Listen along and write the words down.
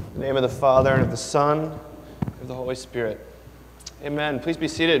In the name of the Father, and of the Son, and of the Holy Spirit. Amen. Please be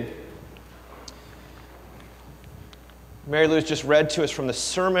seated. Mary Lou's just read to us from the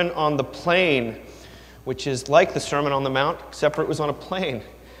Sermon on the Plain, which is like the Sermon on the Mount, except for it was on a plane.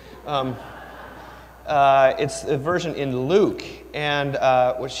 It's a version in Luke, and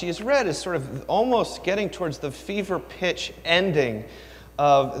what she has read is sort of almost getting towards the fever pitch ending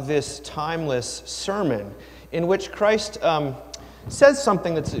of this timeless sermon, in which Christ says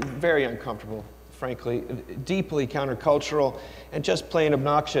something that's very uncomfortable, frankly, deeply countercultural, and just plain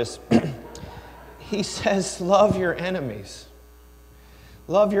obnoxious. He says, love your enemies.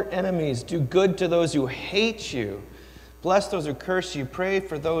 Love your enemies. Do good to those who hate you. Bless those who curse you. Pray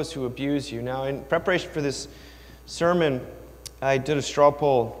for those who abuse you. Now, in preparation for this sermon, I did a straw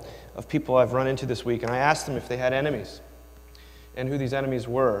poll of people I've run into this week, and I asked them if they had enemies and who these enemies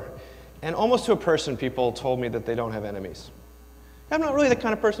were. And almost to a person, people told me that they don't have enemies. I'm not really the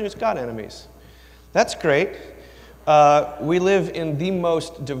kind of person who's got enemies. That's great. We live in the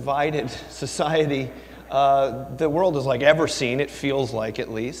most divided society the world has ever seen, it feels like at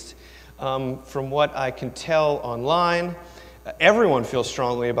least. From what I can tell online, everyone feels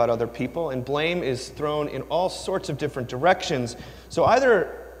strongly about other people, and blame is thrown in all sorts of different directions. So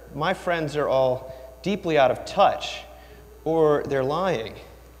either my friends are all deeply out of touch, or they're lying.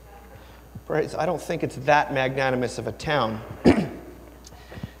 I don't think it's that magnanimous of a town.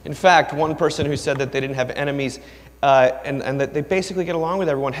 In fact, one person who said that they didn't have enemies and that they basically get along with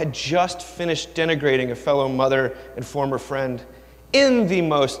everyone had just finished denigrating a fellow mother and former friend in the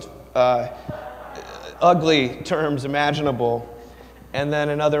most ugly terms imaginable. And then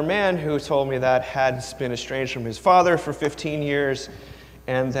another man who told me that had been estranged from his father for 15 years.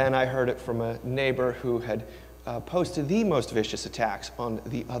 And then I heard it from a neighbor who had posted the most vicious attacks on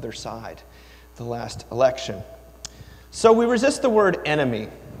the other side the last election. So we resist the word enemy.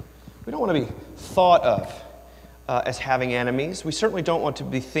 We don't want to be thought of as having enemies. We certainly don't want to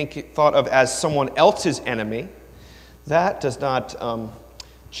be thought of as someone else's enemy. That does not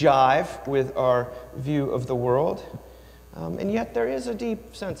jive with our view of the world. And yet there is a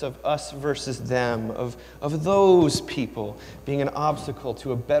deep sense of us versus them, of those people being an obstacle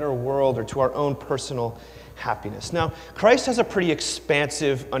to a better world or to our own personal happiness. Now, Christ has a pretty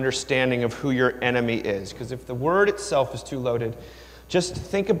expansive understanding of who your enemy is, because if the word itself is too loaded, just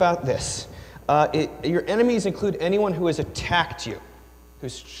think about this. Your enemies include anyone who has attacked you,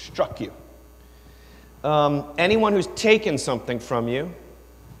 who's struck you, anyone who's taken something from you,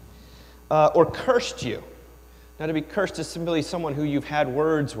 or cursed you. Now, to be cursed is simply someone who you've had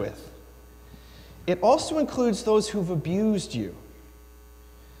words with. It also includes those who've abused you.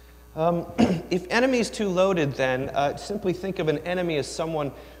 If enemy is too loaded, then simply think of an enemy as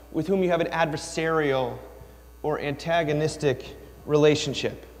someone with whom you have an adversarial or antagonistic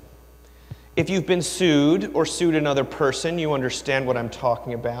relationship. If you've been sued or sued another person, you understand what I'm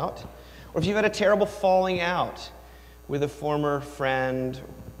talking about. Or if you've had a terrible falling out with a former friend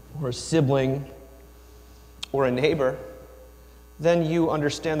or a sibling or a neighbor, then you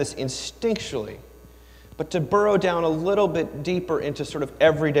understand this instinctually. But to burrow down a little bit deeper into sort of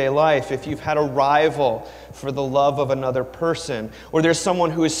everyday life, if you've had a rival for the love of another person, or there's someone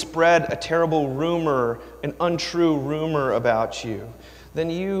who has spread a terrible rumor, an untrue rumor about you,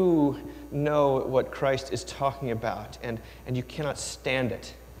 then you know what Christ is talking about, and you cannot stand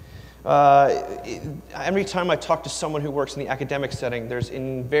it. Every time I talk to someone who works in the academic setting, there's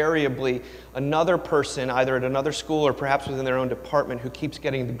invariably another person, either at another school or perhaps within their own department, who keeps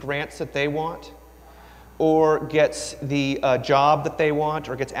getting the grants that they want, or gets the job that they want,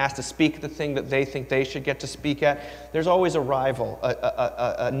 or gets asked to speak the thing that they think they should get to speak at. There's always a rival,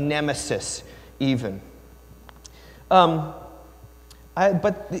 a nemesis even. But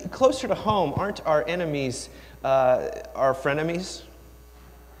closer to home, aren't our enemies our frenemies?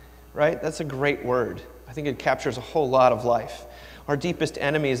 Right? That's a great word. I think it captures a whole lot of life. Our deepest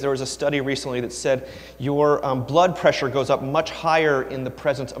enemies, there was a study recently that said your blood pressure goes up much higher in the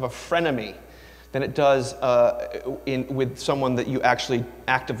presence of a frenemy than it does with someone that you actually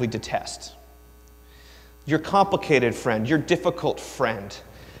actively detest. Your complicated friend, your difficult friend,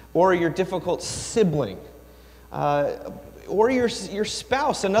 or your difficult sibling, or your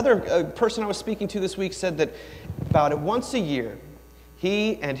spouse. Another person I was speaking to this week said that about once a year,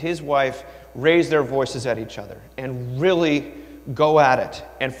 he and his wife raise their voices at each other and really go at it.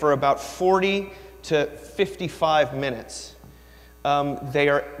 And for about 40 to 55 minutes, they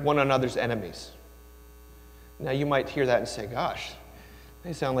are one another's enemies. Now, you might hear that and say, gosh,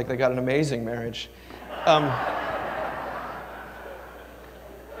 they sound like they got an amazing marriage.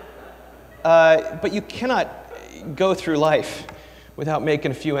 But you cannot go through life without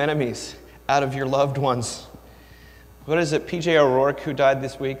making a few enemies out of your loved ones. What is it? P.J. O'Rourke, who died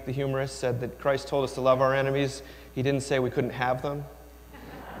this week, the humorist, said that Christ told us to love our enemies. He didn't say we couldn't have them.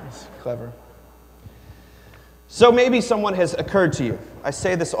 That's clever. So maybe someone has occurred to you. I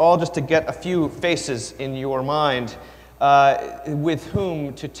say this all just to get a few faces in your mind with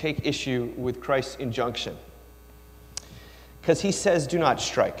whom to take issue with Christ's injunction. Because he says, do not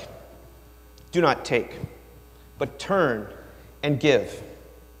strike, do not take, but turn and give.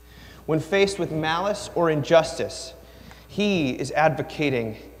 When faced with malice or injustice, he is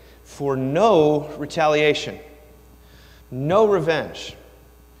advocating for no retaliation, no revenge.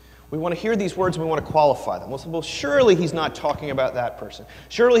 We want to hear these words and we want to qualify them. Well, surely he's not talking about that person.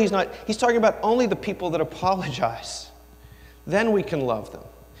 Surely he's not. He's talking about only the people that apologize. Then we can love them.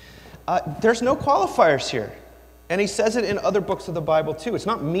 There's no qualifiers here. And he says it in other books of the Bible too. It's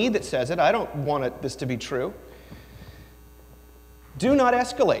not me that says it. I don't want this to be true. Do not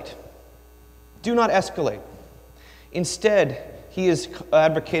escalate. Do not escalate. Instead, he is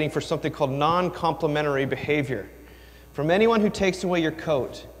advocating for something called non-complimentary behavior. From anyone who takes away your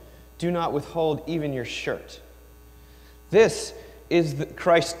coat, do not withhold even your shirt. This is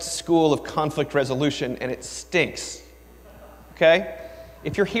Christ's school of conflict resolution, and it stinks. Okay?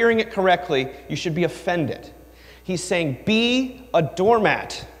 If you're hearing it correctly, you should be offended. He's saying, be a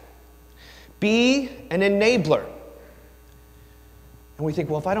doormat. Be an enabler. And we think,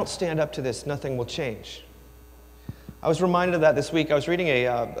 well, if I don't stand up to this, nothing will change. I was reminded of that this week. I was reading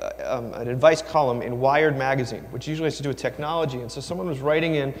an advice column in Wired magazine, which usually has to do with technology. And so someone was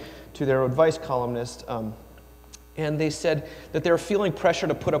writing in to their advice columnist, and they said that they were feeling pressure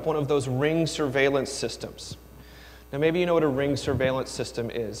to put up one of those Ring surveillance systems. Now, maybe you know what a Ring surveillance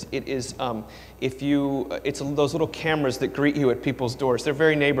system is. It is it's those little cameras that greet you at people's doors. They're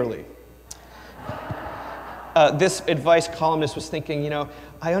very neighborly. This advice columnist was thinking,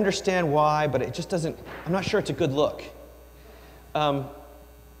 I understand why, but it just doesn't, I'm not sure it's a good look. Now,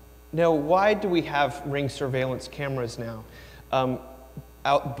 why do we have Ring surveillance cameras now?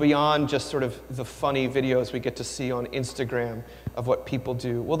 Out beyond just sort of the funny videos we get to see on Instagram of what people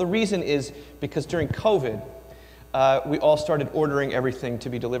do. Well, the reason is because during COVID, we all started ordering everything to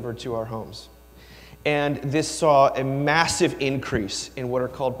be delivered to our homes. And this saw a massive increase in what are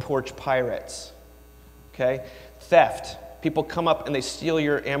called porch pirates. Okay? Theft. People come up and they steal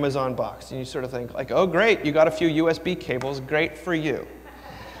your Amazon box. And you sort of think, like, oh, great, you got a few USB cables. Great for you.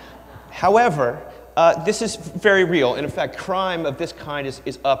 However, this is very real. And in fact, crime of this kind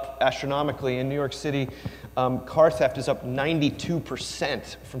is up astronomically. In New York City, car theft is up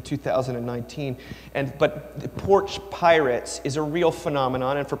 92% from 2019. But porch pirates is a real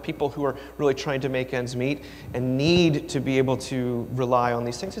phenomenon. And for people who are really trying to make ends meet and need to be able to rely on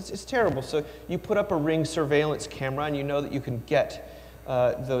these things, it's terrible. So you put up a Ring surveillance camera and you know that you can get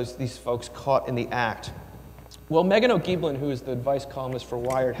these folks caught in the act. Well, Megan O'Giblin, who is the advice columnist for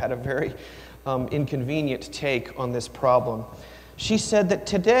Wired, had a very inconvenient take on this problem. She said that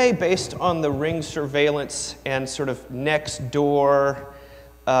today, based on the Ring surveillance and sort of next door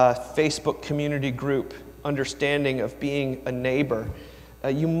Facebook community group understanding of being a neighbor,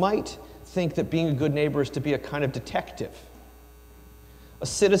 you might think that being a good neighbor is to be a kind of detective. A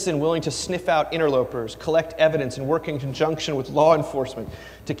citizen willing to sniff out interlopers, collect evidence, and work in conjunction with law enforcement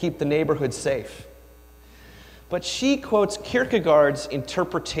to keep the neighborhood safe. But she quotes Kierkegaard's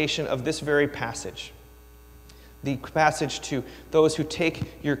interpretation of this very passage. The passage to those who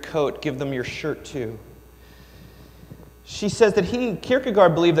take your coat, give them your shirt too. She says that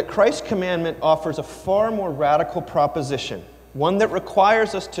Kierkegaard believed that Christ's commandment offers a far more radical proposition, one that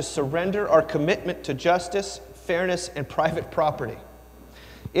requires us to surrender our commitment to justice, fairness, and private property.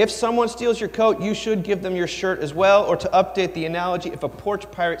 If someone steals your coat, you should give them your shirt as well, or to update the analogy, if a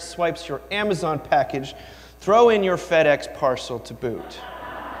porch pirate swipes your Amazon package, throw in your FedEx parcel to boot.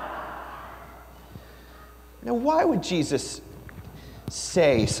 Now, why would Jesus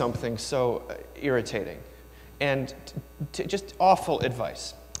say something so irritating and just awful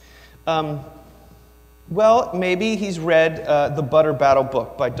advice? Well, maybe he's read the Butter Battle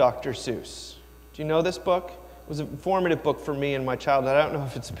book by Dr. Seuss. Do you know this book? It was a formative book for me in my childhood. I don't know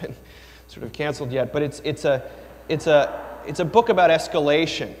if it's been sort of canceled yet, but it's a book about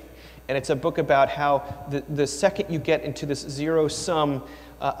escalation. And it's a book about how the second you get into this zero-sum,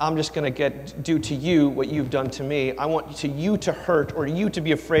 I'm just going to do to you what you've done to me. I want you to hurt or you to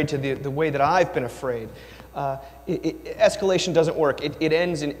be afraid to the way that I've been afraid. Escalation doesn't work. It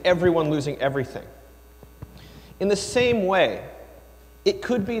ends in everyone losing everything. In the same way, it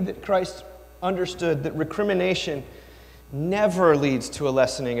could be that Christ understood that recrimination never leads to a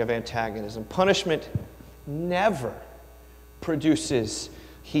lessening of antagonism. Punishment never produces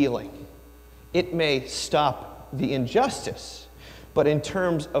healing. It may stop the injustice, but in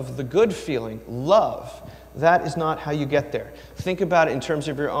terms of the good feeling, love, that is not how you get there. Think about it in terms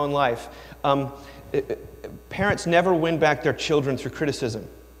of your own life. Parents never win back their children through criticism.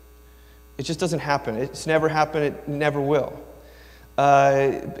 It just doesn't happen. It's never happened. It never will.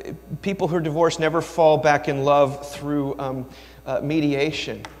 People who are divorced never fall back in love through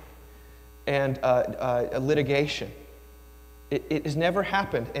mediation and litigation. It has never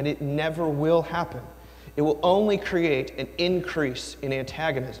happened, and it never will happen. It will only create an increase in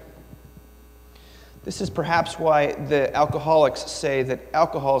antagonism. This is perhaps why the alcoholics say that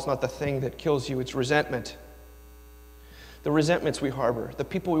alcohol is not the thing that kills you, it's resentment. The resentments we harbor, the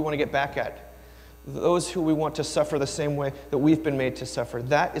people we want to get back at, those who we want to suffer the same way that we've been made to suffer,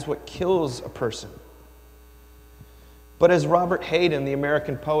 that is what kills a person. But as Robert Hayden, the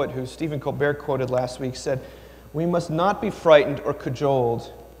American poet who Stephen Colbert quoted last week, said, we must not be frightened or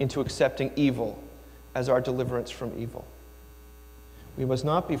cajoled into accepting evil as our deliverance from evil. We must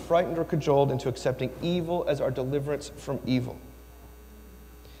not be frightened or cajoled into accepting evil as our deliverance from evil.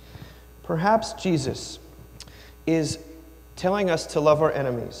 Perhaps Jesus is telling us to love our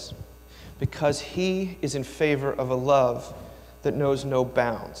enemies because he is in favor of a love that knows no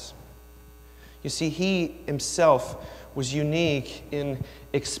bounds. You see, he himself was unique in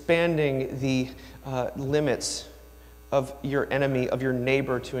expanding the limits of your enemy, of your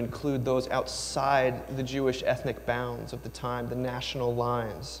neighbor, to include those outside the Jewish ethnic bounds of the time, the national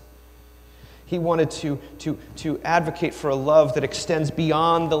lines. He wanted to advocate for a love that extends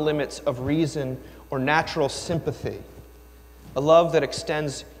beyond the limits of reason or natural sympathy. A love that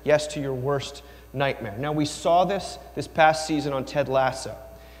extends, yes, to your worst nightmare. Now, we saw this past season on Ted Lasso.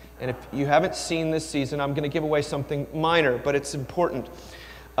 And if you haven't seen this season, I'm going to give away something minor, but it's important.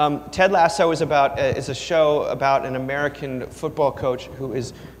 Ted Lasso is a show about an American football coach who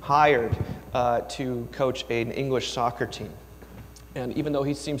is hired to coach an English soccer team. And even though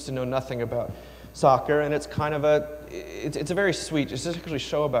he seems to know nothing about soccer, and it's kind of it's a very sweet, it's actually a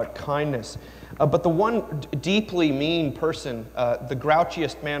show about kindness. But the one deeply mean person, the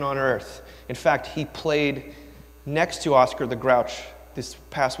grouchiest man on earth, in fact, he played next to Oscar the Grouch this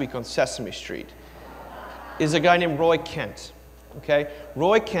past week on Sesame Street, is a guy named Roy Kent. Okay?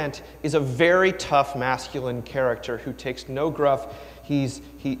 Roy Kent is a very tough masculine character who takes no guff.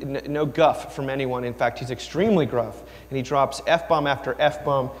 No guff from anyone. In fact, he's extremely gruff, and he drops F-bomb after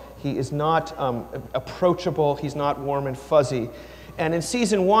F-bomb. He is not approachable. He's not warm and fuzzy. And in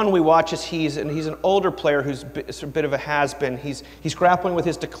season 1, we watch as he's an older player who's a bit of a has-been. He's grappling with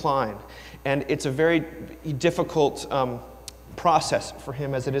his decline, and it's a very difficult process for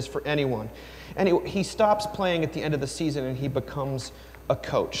him, as it is for anyone. And he stops playing at the end of the season, and he becomes a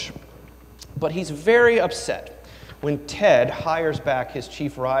coach. But he's very upset when Ted hires back his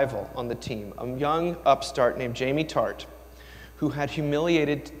chief rival on the team, a young upstart named Jamie Tart, who had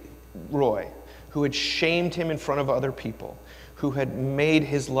humiliated Roy, who had shamed him in front of other people, who had made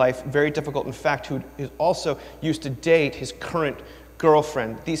his life very difficult. In fact, who also used to date his current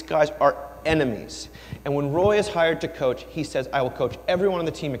girlfriend. These guys are enemies. And when Roy is hired to coach, he says, I will coach everyone on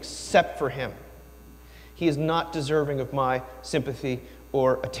the team except for him. He is not deserving of my sympathy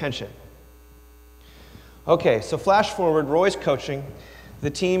or attention. Okay, so flash forward, Roy's coaching.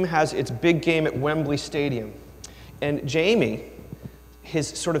 The team has its big game at Wembley Stadium. And Jamie, his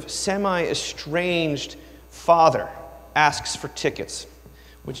sort of semi-estranged father, asks for tickets,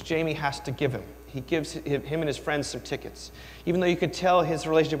 which Jamie has to give him. He gives him and his friends some tickets, even though you can tell his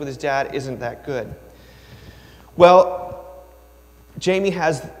relationship with his dad isn't that good. Well, Jamie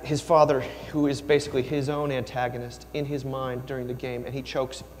has his father, who is basically his own antagonist, in his mind during the game, and he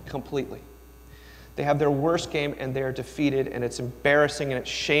chokes completely. They have their worst game, and they're defeated, and it's embarrassing, and it's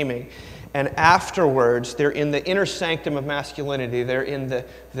shaming. And afterwards, they're in the inner sanctum of masculinity. They're in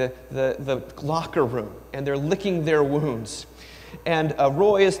the locker room, and they're licking their wounds. And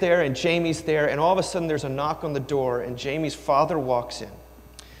Roy is there, and Jamie's there, and all of a sudden there's a knock on the door, and Jamie's father walks in.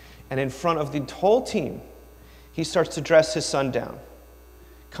 And in front of the whole team, he starts to dress his son down.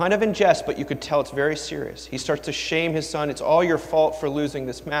 Kind of in jest, but you could tell it's very serious. He starts to shame his son. It's all your fault for losing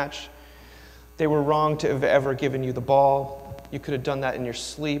this match. They were wrong to have ever given you the ball. You could have done that in your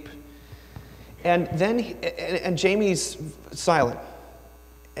sleep. And then and Jamie's silent.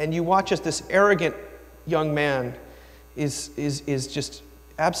 And you watch as this arrogant young man is just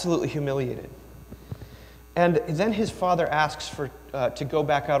absolutely humiliated. And then his father asks to go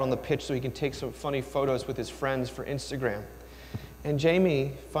back out on the pitch so he can take some funny photos with his friends for Instagram. And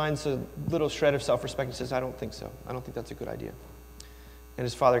Jamie finds a little shred of self-respect and says, I don't think so. I don't think that's a good idea. And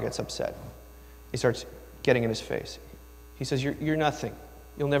his father gets upset. He starts getting in his face. He says, you're nothing.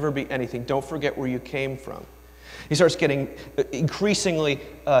 You'll never be anything. Don't forget where you came from. He starts getting increasingly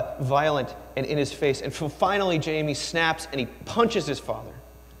violent and in his face. And finally, Jamie snaps and he punches his father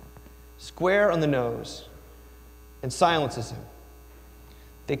square on the nose and silences him.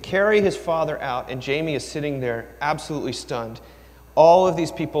 They carry his father out, and Jamie is sitting there absolutely stunned. All of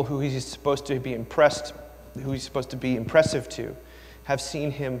these people who he's supposed to be impressive to, have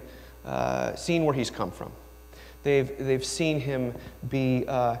seen him, seen where he's come from. They've seen him be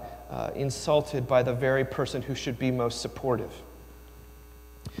insulted by the very person who should be most supportive.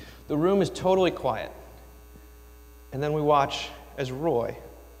 The room is totally quiet. And then we watch as Roy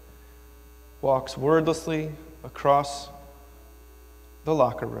walks wordlessly across the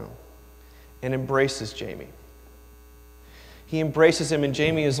locker room and embraces Jamie. He embraces him, and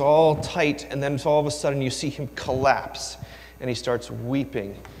Jamie is all tight, and then all of a sudden you see him collapse, and he starts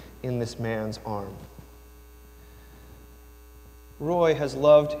weeping in this man's arm. Roy has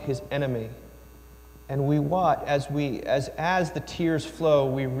loved his enemy, and we watch as the tears flow,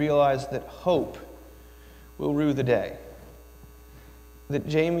 we realize that hope will rue the day. That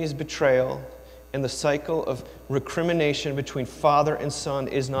Jamie's betrayal and the cycle of recrimination between father and son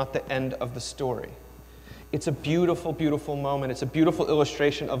is not the end of the story. It's a beautiful, beautiful moment. It's a beautiful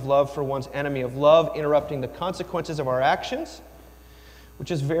illustration of love for one's enemy, of love interrupting the consequences of our actions, which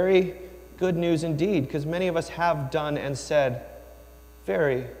is very good news indeed, because many of us have done and said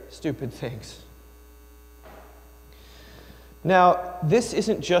very stupid things. Now, this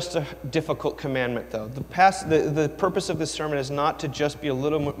isn't just a difficult commandment, though. The purpose of this sermon is not to just be a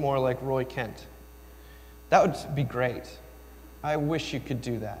little bit more like Roy Kent. That would be great. I wish you could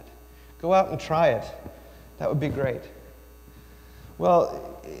do that. Go out and try it. That would be great.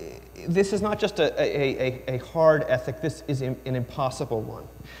 Well, this is not just a hard ethic. This is an impossible one.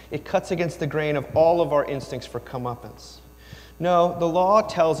 It cuts against the grain of all of our instincts for comeuppance. No, the law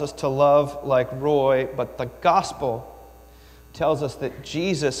tells us to love like Roy, but the gospel tells us that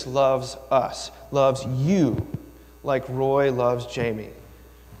Jesus loves us, loves you, like Roy loves Jamie.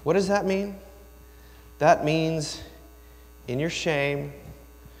 What does that mean? That means in your shame,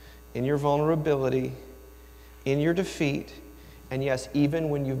 in your vulnerability, in your defeat, and yes, even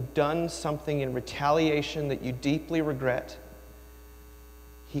when you've done something in retaliation that you deeply regret,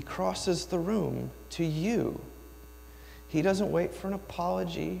 he crosses the room to you. He doesn't wait for an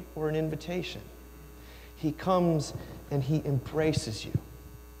apology or an invitation. He comes and he embraces you.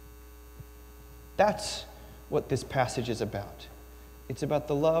 That's what this passage is about. It's about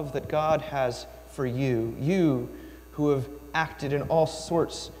the love that God has for you, you who have acted in all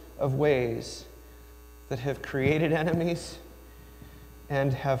sorts of ways that have created enemies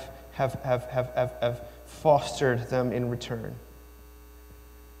and have fostered them in return.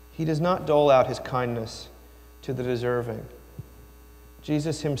 He does not dole out his kindness to the deserving.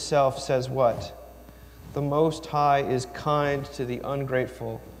 Jesus himself says what? The Most High is kind to the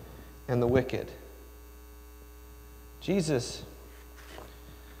ungrateful and the wicked. Jesus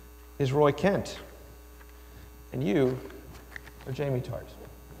is Roy Kent, and you are Jamie Tart.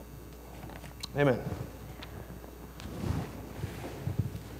 Amen.